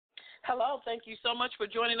Hello, thank you so much for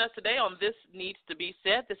joining us today on This Needs to Be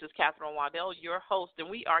Said. This is Catherine Waddell, your host, and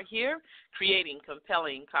we are here creating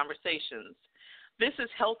compelling conversations. This is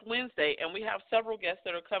Health Wednesday, and we have several guests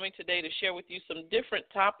that are coming today to share with you some different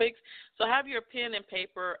topics. So have your pen and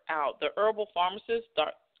paper out. The herbal pharmacist,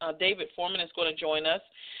 David Foreman, is going to join us,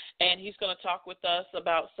 and he's going to talk with us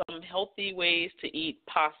about some healthy ways to eat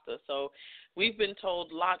pasta. So we've been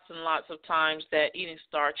told lots and lots of times that eating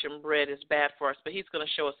starch and bread is bad for us, but he's going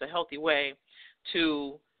to show us a healthy way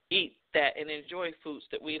to eat that and enjoy foods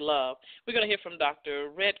that we love. We're going to hear from Dr.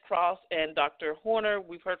 Redcross and Dr. Horner.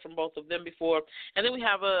 We've heard from both of them before. And then we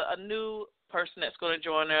have a new person that's going to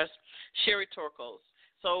join us, Sherry Torkos.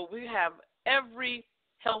 So we have every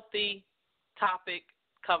healthy topic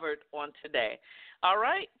covered on today. All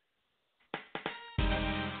right?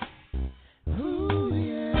 Ooh,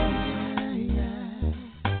 yeah, yeah.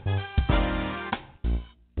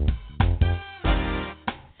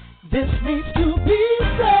 This needs to be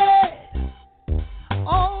said.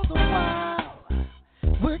 All the while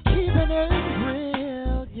we're keeping it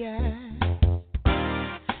real, yeah.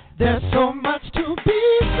 There's so much to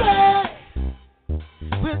be said.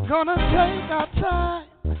 We're gonna take our time.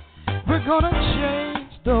 We're gonna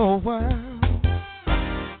change the world.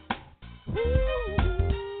 Ooh.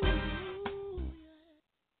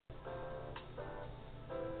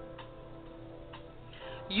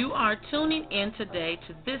 You are tuning in today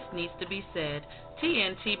to This Needs to Be Said,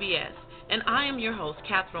 TNTBS, and I am your host,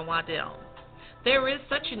 Catherine Waddell. There is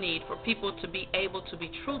such a need for people to be able to be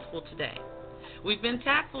truthful today. We've been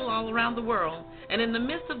tactful all around the world, and in the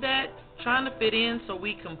midst of that, trying to fit in so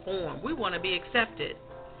we conform. We want to be accepted.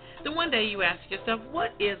 Then one day you ask yourself,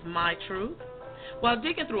 what is my truth? While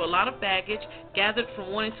digging through a lot of baggage gathered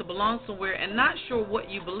from wanting to belong somewhere and not sure what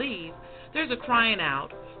you believe, there's a crying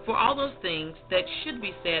out for all those things that should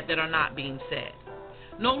be said that are not being said.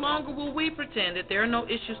 No longer will we pretend that there are no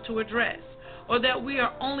issues to address or that we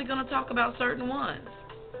are only going to talk about certain ones.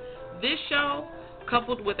 This show,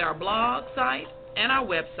 coupled with our blog site and our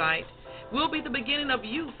website, will be the beginning of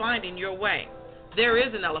you finding your way. There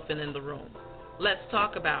is an elephant in the room. Let's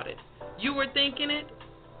talk about it. You were thinking it,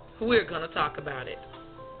 we're going to talk about it.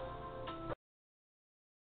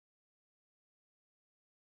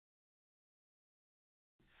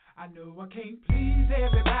 I know I can't please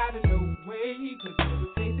everybody, no way, 'cause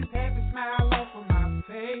every face is happy smile off of my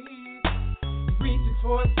face. Reaching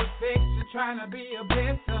towards perfection, trying to be a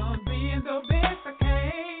blessing, being the best I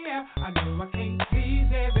can. I know I can't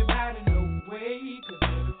please everybody, no way, 'cause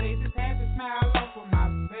every face is happy smile off of my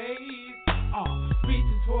face.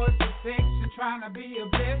 Reaching towards perfection, trying to be a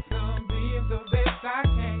blessing, being the best I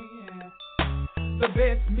can. The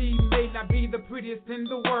best me may not be the prettiest in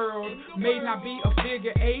the world, may not be a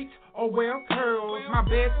figure 8 or well curls. My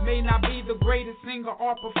best may not be the greatest singer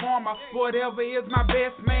or performer. Whatever is my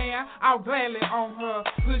best, man, I'll gladly own her.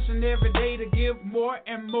 Pushing every day to give more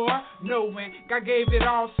and more, knowing God gave it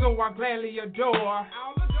all, so I gladly adore.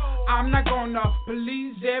 I'm not gonna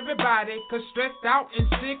please everybody, 'cause stressed out and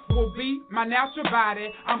sick will be my natural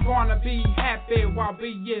body. I'm gonna be happy while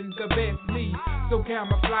being the best me, so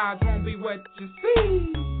camouflage won't be what you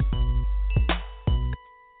see.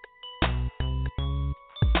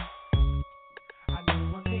 I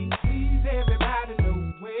know I can't please everybody, no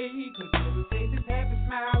way, 'cause every face is happy,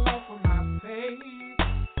 smile off of my face.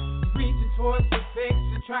 Reaching towards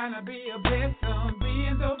perfection, trying to be a blessing,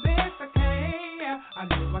 being the best I can. I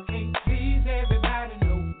know I can't please everybody,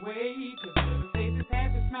 no way, 'cause every face is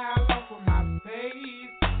happy, smile off of my face.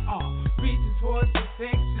 Reaching towards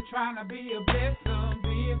perfection, trying to be a blessing,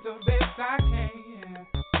 being the best I can.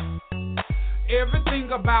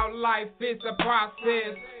 Everything about life is a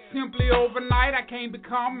process. Simply overnight, I can't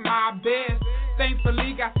become my best.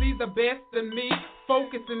 Thankfully, I see the best in me,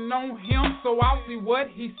 focusing on him so I'll see what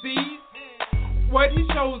he sees. What he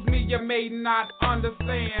shows me you may not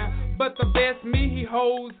understand, but the best me he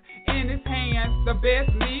holds in his hands. The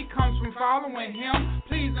best me comes from following him,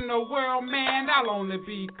 pleasing the world, man, I'll only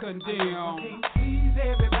be condemned. I can't please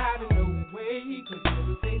everybody, no way, 'cause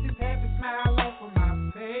every face is happy, smile off of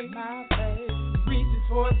my face. Reaching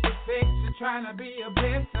towards perfection, trying to be a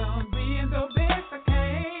blessing, being the best I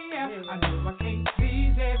can. I know I can't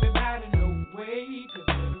please everybody, no way, 'cause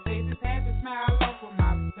every face is happy, smile off of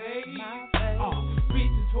my face.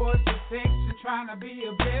 Reaching towards perfection, trying to be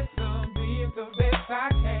a blessing, being the best I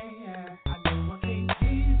can. I know I can't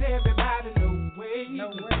please everybody, no way,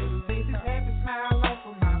 'cause every face is happy, smile off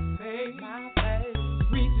of my face.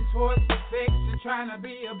 Reaching towards perfection, trying to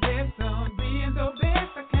be a blessing, being the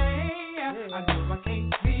best I can. I know I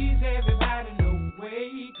can't please everybody, no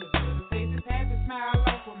way, 'cause every face is happy, smile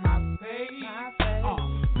off of my face.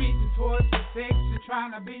 Reaching towards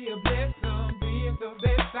trying to be a blessing, being the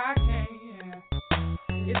best I can.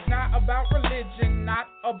 It's not about religion, not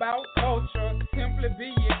about culture, simply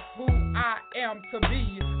being who I am to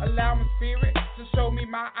be. Allow my spirit to show me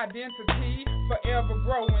my identity, forever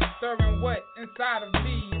growing, stirring what inside of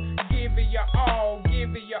me. Give it your all,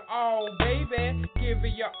 baby. Give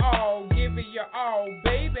it your all,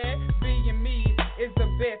 baby. Being me is the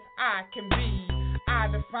best I can be. I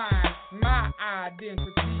define my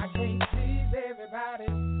identity. I can't please everybody.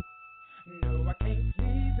 No, I can't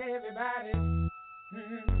please everybody.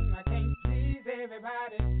 I can't please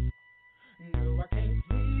everybody. No, I can't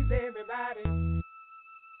please everybody.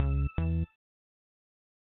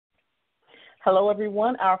 Hello,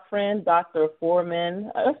 everyone. Our friend, Dr.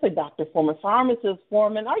 Foreman. Let's say Dr. Foreman. Pharmacist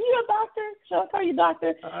Foreman. Are you a doctor? Shall I call you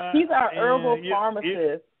doctor? He's our herbal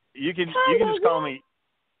pharmacist. You can just call me.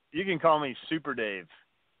 You can call me Super Dave.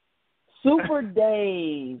 Super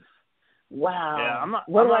Dave. Wow. Yeah,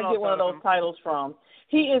 Where do I get one of those titles from?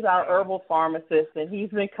 He is our herbal pharmacist, and he's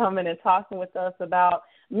been coming and talking with us about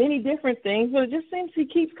many different things, but it just seems he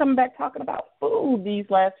keeps coming back talking about food these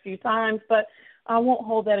last few times, but I won't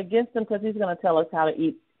hold that against him because he's going to tell us how to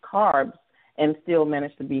eat carbs and still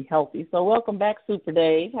manage to be healthy. So welcome back, Super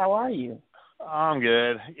Dave. How are you? I'm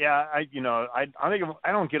good. Yeah, I think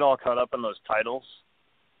I don't get all caught up in those titles.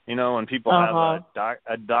 You know, when people have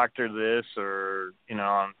a doctor this or, you know,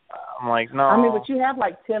 I'm like, no. I mean, but you have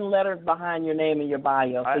like 10 letters behind your name in your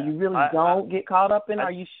bio, so you really don't get caught up in it.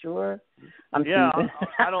 Are you sure? I'm teasing.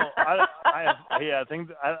 I think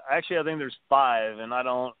there's 5, and I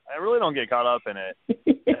really don't get caught up in it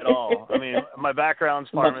at all. I mean, my background's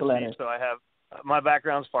pharmacy, so my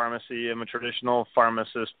background's pharmacy. I'm a traditional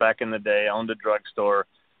pharmacist back in the day. I owned a drugstore,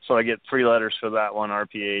 so I get 3 letters for that one,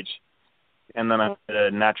 RPH. And then I did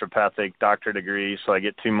a naturopathic doctor degree, so I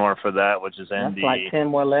get 2 more for that, which is ND. That's like 10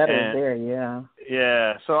 more letters there, yeah.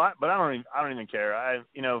 Yeah. So, but I don't even care.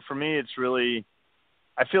 For me, it's really,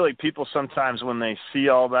 I feel like people sometimes when they see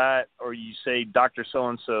all that, or you say Dr.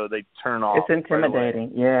 So-and-so, they turn off. It's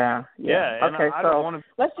intimidating. Right yeah. Okay, I don't want to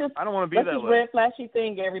be that way. Let's just red flashy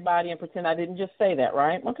thing everybody and pretend I didn't just say that,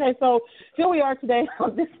 right? Okay, so here we are today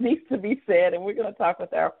on This Needs to Be Said, and we're going to talk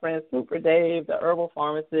with our friend Super Dave, the herbal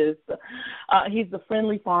pharmacist. He's the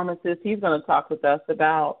friendly pharmacist. He's going to talk with us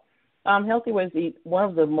about healthy ways to eat one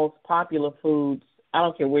of the most popular foods. I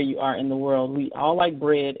don't care where you are in the world. We all like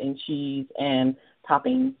bread and cheese and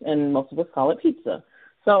toppings, and most of us call it pizza.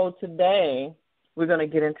 So today we're going to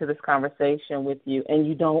get into this conversation with you, and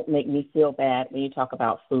you don't make me feel bad when you talk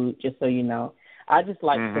about food, just so you know. I just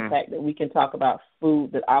like the fact that we can talk about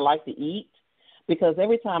food that I like to eat, because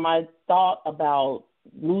every time I thought about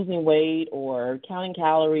losing weight or counting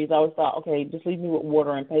calories, I always thought, okay, just leave me with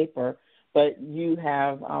water and paper. But you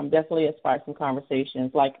have definitely inspired some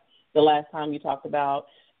conversations, like the last time you talked about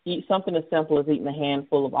eat something as simple as eating a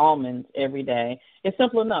handful of almonds every day. It's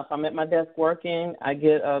simple enough. I'm at my desk working. I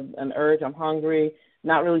get an urge. I'm hungry.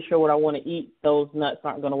 Not really sure what I want to eat. Those nuts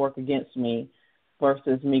aren't going to work against me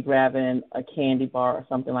versus me grabbing a candy bar or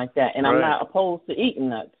something like that. And I'm not opposed to eating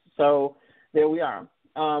nuts. So there we are.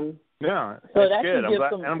 So that good. gives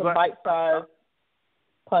some bite-sized,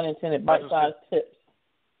 pun intended, bite-sized tips.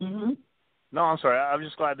 Mm-hmm. No, I'm sorry. I'm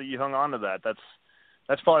just glad that you hung on to that.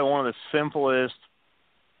 That's probably one of the simplest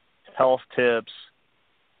health tips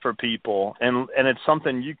for people, and it's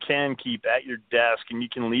something you can keep at your desk, and you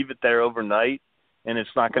can leave it there overnight, and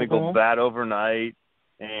it's not going to go bad overnight.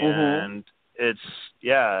 And it's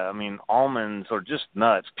I mean, almonds or just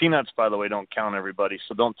nuts. Peanuts, by the way, don't count, everybody,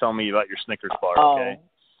 so don't tell me about your Snickers bar. Okay.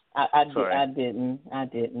 I didn't.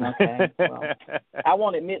 Okay. Well, I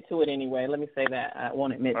won't admit to it anyway. Let me say that. I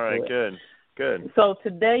won't admit to it. All right, good. So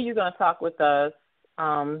today you're going to talk with us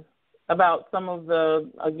about some of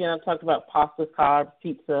I talked about pastas, carbs,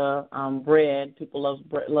 pizza, bread. People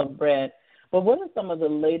love bread. But what are some of the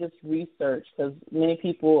latest research? Because many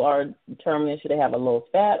people are determining should they have a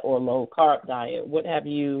low-fat or low-carb diet. What have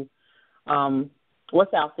you,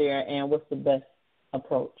 what's out there, and what's the best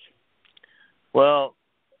approach? Well,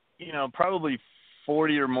 probably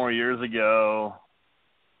 40 or more years ago,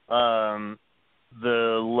 the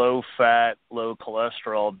low-fat,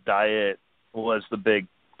 low-cholesterol diet was the big,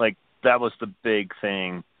 that was the big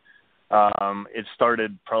thing. It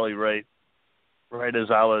started probably right as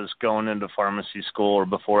I was going into pharmacy school, or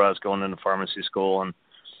before I was going into pharmacy school,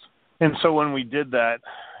 and so when we did that,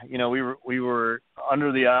 we were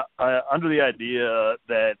under the idea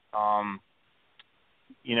that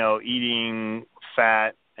eating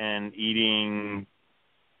fat and eating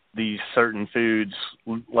these certain foods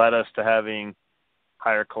led us to having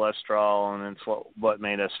higher cholesterol, and it's what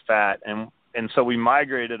made us fat. And so we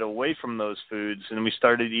migrated away from those foods, and we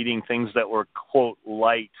started eating things that were, quote,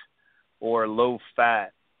 light or low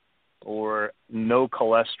fat or no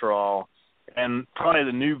cholesterol. And probably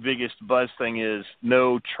the new biggest buzz thing is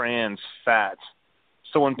no trans fats.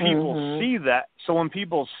 So when people see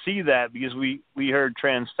that, because we heard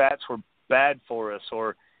trans fats were bad for us,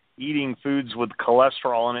 or eating foods with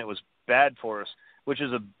cholesterol in it was bad for us, which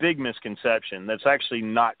is a big misconception. That's actually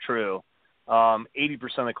not true. 80%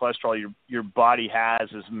 of the cholesterol your body has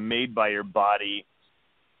is made by your body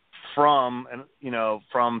from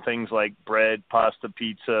things like bread, pasta,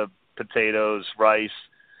 pizza, potatoes, rice,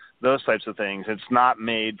 those types of things. It's not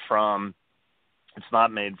made from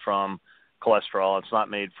cholesterol. It's not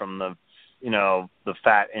made from the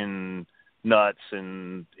fat in nuts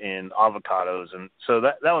and avocados. And so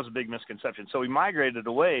that was a big misconception. So we migrated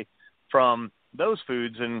away from those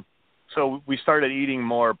foods, and so we started eating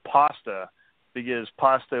more pasta, because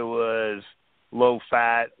pasta was low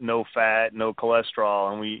fat, no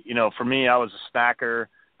cholesterol. And for me, I was a snacker.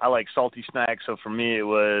 I like salty snacks. So for me, it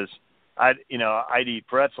was, I'd eat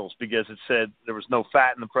pretzels because it said there was no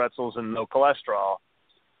fat in the pretzels and no cholesterol.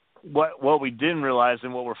 What we didn't realize,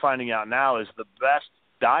 and what we're finding out now, is the best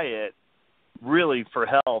diet really for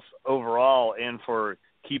health overall, and for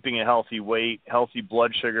keeping a healthy weight, healthy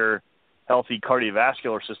blood sugar, healthy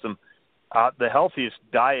cardiovascular system, the healthiest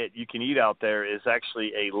diet you can eat out there is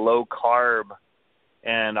actually a low carb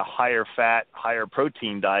and a higher fat, higher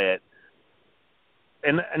protein diet.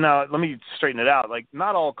 And now let me straighten it out. Like,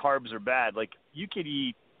 not all carbs are bad. Like, you could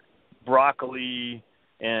eat broccoli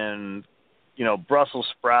and, Brussels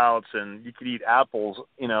sprouts, and you could eat apples.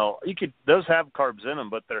 Those have carbs in them,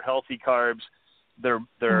 but they're healthy carbs. They're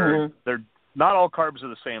not all carbs are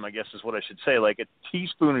the same, I guess is what I should say. Like, a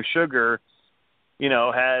teaspoon of sugar,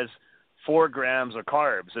 has 4 grams of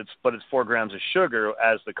carbs. But it's 4 grams of sugar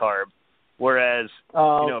as the carb. Whereas,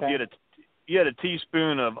 if you had a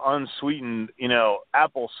teaspoon of unsweetened,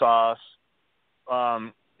 applesauce,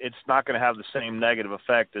 it's not going to have the same negative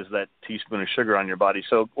effect as that teaspoon of sugar on your body.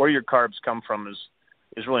 So where your carbs come from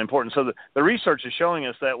is really important. So the research is showing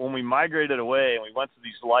us that when we migrated away and we went to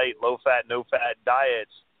these light, low-fat, no-fat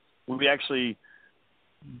diets, we actually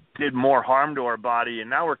did more harm to our body. And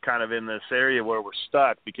now we're kind of in this area where we're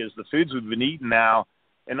stuck, because the foods we've been eating now,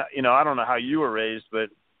 and, I don't know how you were raised, but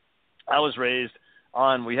I was raised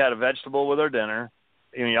on, we had a vegetable with our dinner.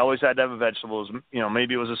 You always had to have a vegetable.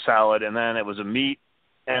 Maybe it was a salad, and then it was a meat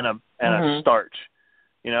and a starch,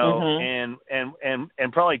 and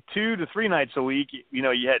probably 2 to 3 nights a week,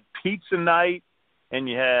 you had pizza night, and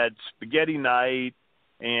you had spaghetti night,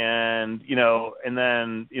 and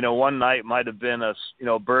then one night might have been a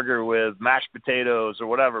burger with mashed potatoes or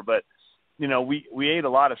whatever. But we ate a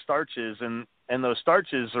lot of starches, and those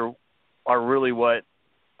starches are really what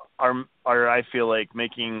are I feel like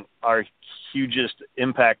making our hugest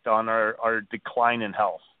impact on our decline in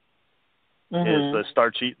health. Is the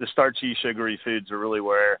starchy, sugary foods are really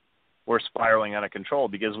where we're spiraling out of control,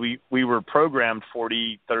 because we were programmed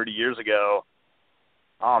 40, 30 years ago,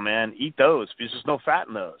 oh man, eat those because there's no fat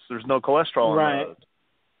in those. There's no cholesterol in those.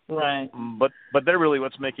 Right. But they're really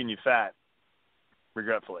what's making you fat,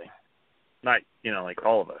 regretfully. Not, like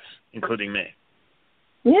all of us, including me.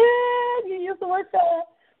 Yeah, you used the word fat.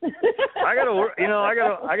 I gotta work. You know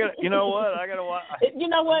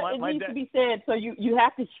what? It needs to be said. So you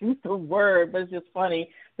have to use the word, but it's just funny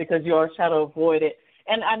because you always try to avoid it.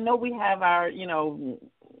 And I know we have our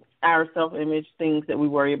self-image things that we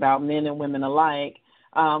worry about, men and women alike.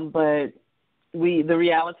 But the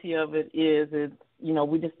reality of it is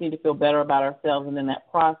we just need to feel better about ourselves, and in that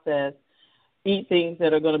process, eat things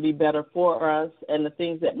that are going to be better for us, and the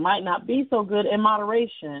things that might not be so good in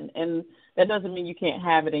moderation. And that doesn't mean you can't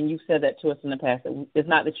have it, and you've said that to us in the past. It's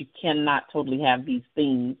not that you cannot totally have these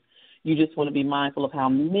things. You just want to be mindful of how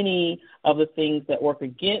many of the things that work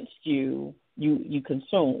against you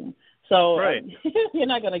consume. So right. You're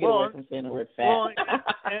not going to get away from saying the word fat.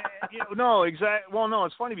 No, exactly. Well, no,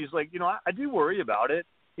 it's funny because, I do worry about it.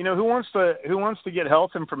 Who wants to get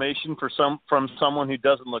health information from someone who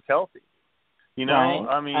doesn't look healthy? Right.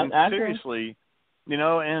 I mean, seriously.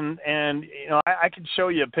 I could show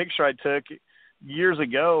you a picture I took years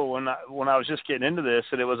ago when I was just getting into this,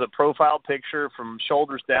 and it was a profile picture from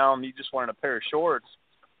shoulders down. You just wearing a pair of shorts,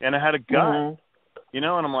 and I had a gut, and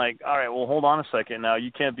I'm like, all right, well, hold on a second. Now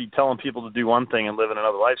you can't be telling people to do one thing and live in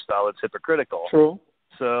another lifestyle. It's hypocritical. True.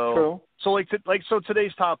 So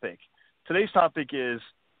today's topic is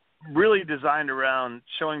really designed around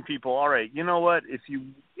showing people, all right, you know what? If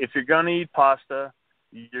you're gonna eat pasta,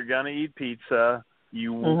 you're gonna eat pizza.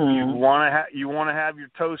 You want to have your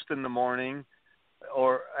toast in the morning.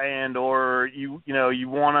 you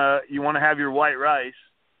want to have your white rice,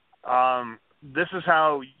 this is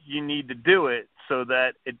how you need to do it so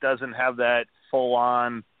that it doesn't have that full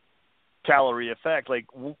on calorie effect. Like,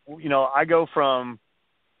 I go from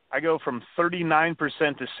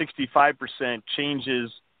 39% to 65%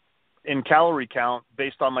 changes in calorie count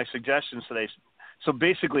based on my suggestions today. So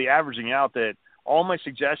basically averaging out that all my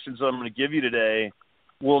suggestions that I'm going to give you today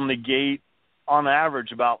will negate on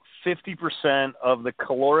average about 50% of the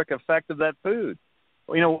caloric effect of that food.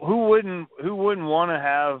 Who wouldn't want to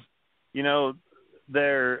have,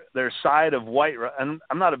 their side of white rice? And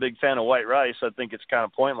I'm not a big fan of white rice. I think it's kind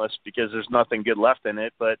of pointless because there's nothing good left in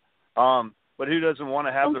it. But who doesn't want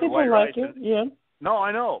to have their white rice? Some people like it, yeah. No,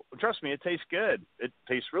 I know. Trust me, it tastes good. It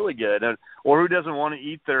tastes really good. Or who doesn't want to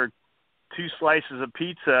eat their 2 slices of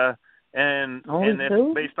pizza and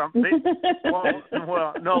if based on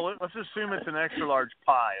no, let's assume it's an extra large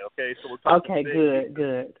pie. Okay, so we're talking. Okay,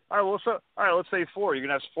 good. All right, let's say 4. You're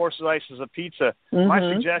gonna have 4 slices of pizza. My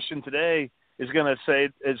suggestion today is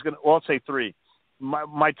let's say 3.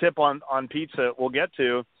 My tip on pizza we'll get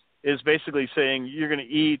to is basically saying you're gonna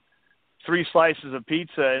eat 3 slices of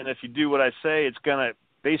pizza, and if you do what I say, it's gonna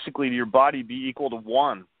basically to your body be equal to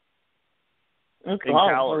 1. Okay.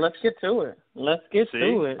 Well, let's get to it.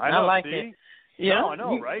 I like it. Yeah, no, I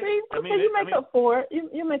know, right? You make up for it.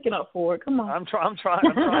 You're making up for it. Come on. I'm trying.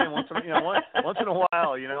 Once in a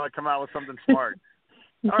while, I come out with something smart.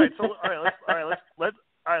 All right. So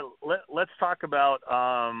let's talk about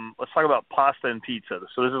pasta and pizza.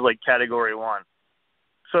 So this is like category 1.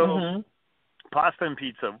 So pasta and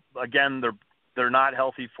pizza, again, they're not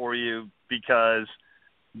healthy for you because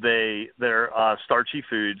they're starchy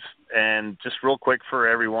foods. And just real quick for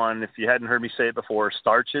everyone, if you hadn't heard me say it before,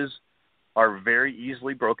 starches are very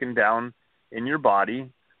easily broken down in your body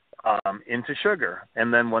into sugar.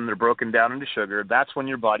 And then when they're broken down into sugar, that's when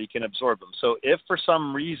your body can absorb them. So if for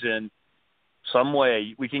some reason, some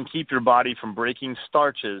way, we can keep your body from breaking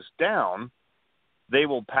starches down, they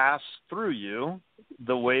will pass through you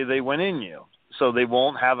the way they went in you. So they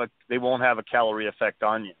won't have a calorie effect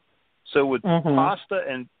on you. So with pasta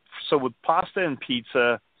and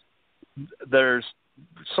pizza, there's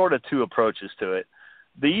sort of 2 approaches to it.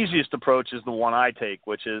 The easiest approach is the one I take,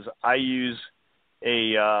 which is I use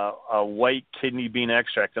a white kidney bean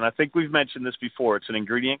extract. And I think we've mentioned this before. It's an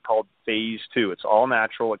ingredient called phase 2. It's all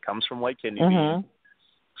natural. It comes from white kidney beans.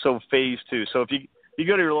 So phase 2. So if you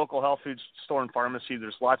go to your local health food store and pharmacy,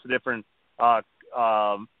 there's lots of different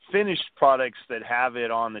finished products that have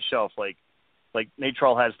it on the shelf. Like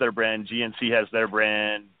Natrol has their brand, GNC has their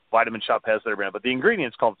brand, Vitamin Shop has their brand. But the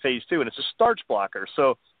ingredient's called phase 2, and it's a starch blocker.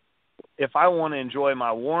 So if I want to enjoy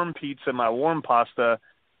my warm pizza, my warm pasta,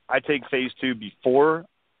 I take phase 2 before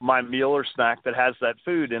my meal or snack that has that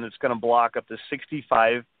food, and it's going to block up to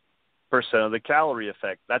 65% of the calorie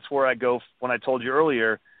effect. That's where I go when I told you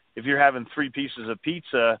earlier, if you're having 3 pieces of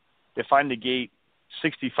pizza, if I negate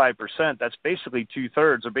 65%, that's basically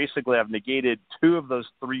 2/3, or basically I've negated 2 of those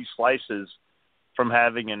 3 slices from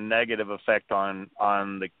having a negative effect on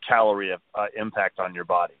the calorie impact on your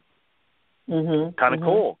body. Kind of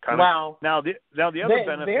cool. Wow. Now the other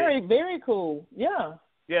benefit. Very, very cool. Yeah.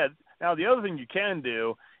 Yeah. Now the other thing you can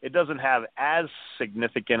do, it doesn't have as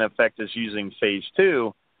significant effect as using phase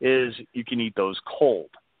 2, is you can eat those cold.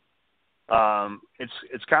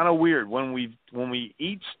 It's kind of weird when we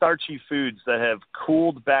eat starchy foods that have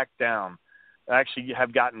cooled back down, actually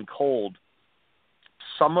have gotten cold.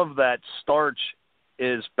 Some of that starch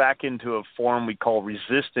is back into a form we call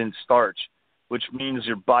resistant starch, which means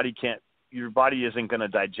your body isn't going to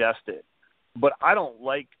digest it. But I don't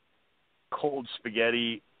like cold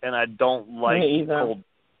spaghetti, and I don't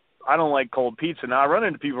like cold pizza. Now I run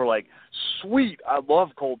into people who are like, "Sweet, I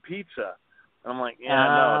love cold pizza." And I'm like, "Yeah,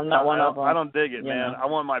 no, I'm not one of them. I don't dig it, man. I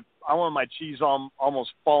want my cheese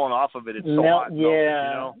almost falling off of it. It's so hot,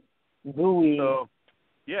 gooey." So,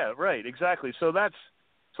 yeah, right, exactly. So that's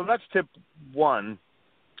tip 1.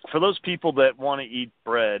 For those people that want to eat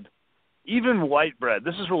bread, even white bread,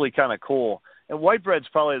 this is really kind of cool. And white bread's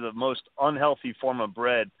probably the most unhealthy form of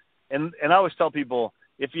bread. And I always tell people,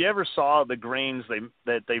 if you ever saw the grains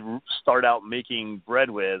that they start out making bread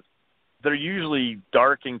with, they're usually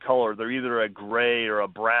dark in color. They're either a gray or a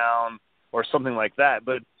brown or something like that.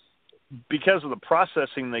 But because of the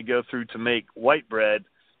processing they go through to make white bread,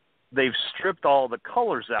 they've stripped all the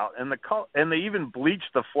colors out, and they even bleach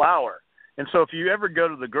the flour. And so if you ever go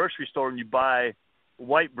to the grocery store and you buy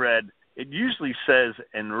white bread, it usually says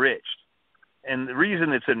enriched. And the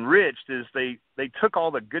reason it's enriched is they took all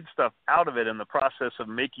the good stuff out of it in the process of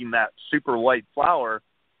making that super white flour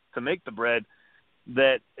to make the bread.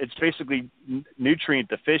 that it's basically nutrient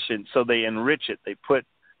deficient, so they enrich it. They put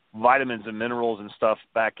vitamins and minerals and stuff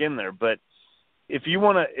back in there. But if you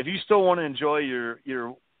still want to enjoy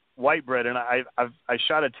your white bread, and I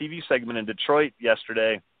shot a TV segment in Detroit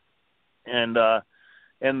yesterday, and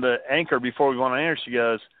the anchor, before we went on air, she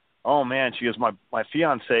goes, "Oh man," she goes, my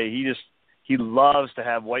fiance, he loves to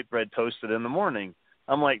have white bread toasted in the morning.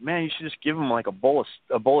 I'm like, man, you should just give him like a bowl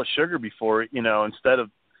of sugar before, instead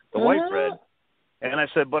of the white bread. And I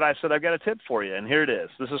said, I've got a tip for you, and here it is.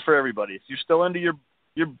 This is for everybody. If you're still into your,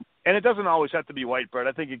 and it doesn't always have to be white bread.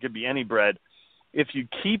 I think it could be any bread. If you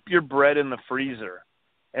keep your bread in the freezer,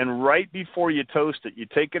 and right before you toast it, you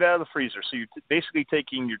take it out of the freezer. So you're basically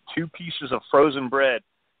taking your 2 pieces of frozen bread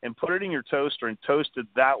and put it in your toaster and toast it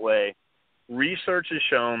that way. Research has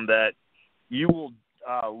shown that you will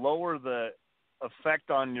lower the effect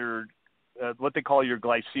on your what they call your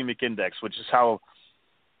glycemic index, which is how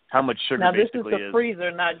much sugar now, basically is. Now, this is the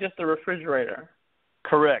freezer, not just the refrigerator.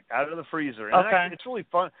 Correct, out of the freezer. And okay. It's really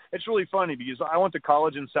fun. It's really funny because I went to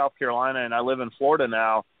college in South Carolina and I live in Florida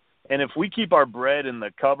now. And if we keep our bread in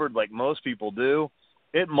the cupboard like most people do,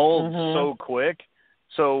 it molds so quick.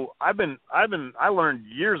 So I learned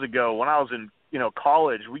years ago when I was in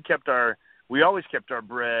college, we always kept our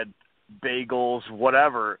bread, bagels,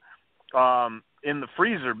 whatever, in the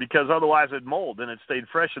freezer because otherwise it'd mold and it stayed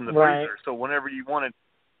fresh in the freezer. So whenever you wanted.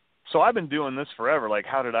 So I've been doing this forever. Like,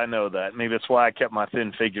 how did I know that? Maybe that's why I kept my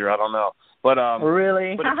thin figure. I don't know. But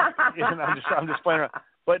really, but I'm just playing around.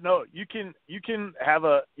 But no, you can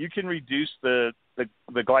reduce the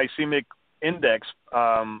glycemic index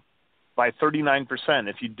by 39%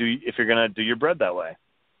 if you're going to do your bread that way.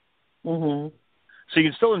 Mhm. So you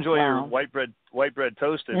can still enjoy your white bread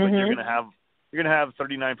toasted, but you're going to have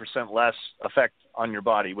 39% less effect on your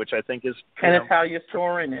body, which I think is it's how you're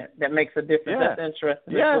storing it that makes a difference. Yeah. That's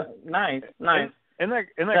interesting. Yeah, nice. Isn't that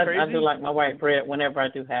crazy? I do like my white bread whenever I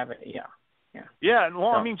do have it. Yeah. Yeah, well,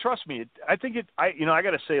 I mean, trust me. I think I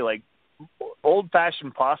got to say, like,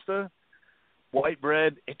 old-fashioned pasta, white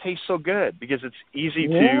bread, it tastes so good because it's easy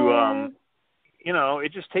to,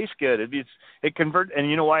 it just tastes good. It converts, and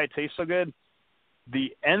you know why it tastes so good?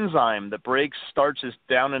 The enzyme that breaks starches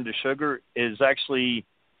down into sugar is actually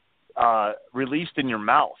released in your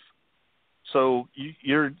mouth. So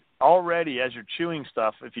you're already, as you're chewing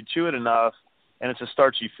stuff, if you chew it enough and it's a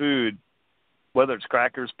starchy food, whether it's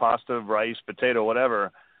crackers, pasta, rice, potato,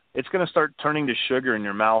 whatever, it's going to start turning to sugar in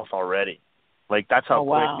your mouth already. Like, that's how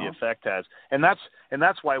quick the effect has. And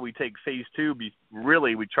that's why we take phase 2.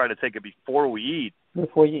 Really, we try to take it before we eat.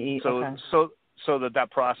 Before you eat, so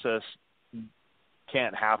that process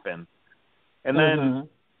can't happen. And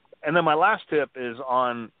then my last tip is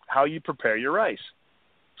on how you prepare your rice.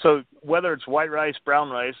 So whether it's white rice, brown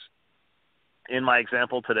rice, in my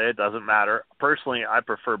example today, it doesn't matter. Personally, I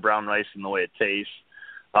prefer brown rice in the way it tastes.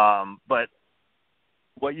 But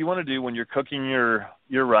what you want to do when you're cooking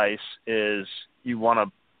your rice is you want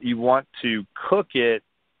to cook it.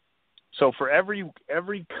 So for every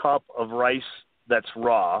cup of rice that's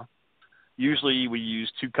raw, usually we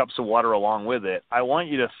use 2 cups of water along with it. I want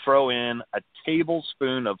you to throw in a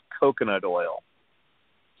tablespoon of coconut oil.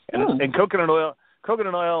 And coconut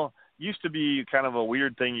oil used to be kind of a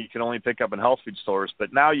weird thing you can only pick up in health food stores,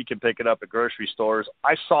 but now you can pick it up at grocery stores.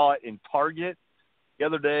 I saw it in Target the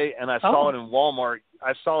other day, and I saw it in Walmart.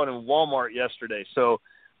 I saw it in Walmart yesterday. So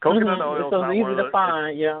coconut oil is not easy one of the, to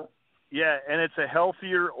find, yeah. Yeah, and it's a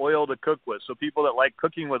healthier oil to cook with. So people that like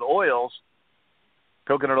cooking with oils,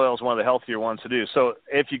 coconut oil is one of the healthier ones to do. So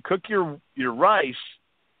if you cook your rice,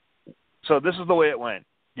 so this is the way it went.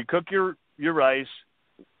 You cook your rice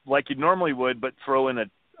like you normally would, but throw in a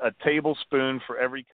tablespoon for every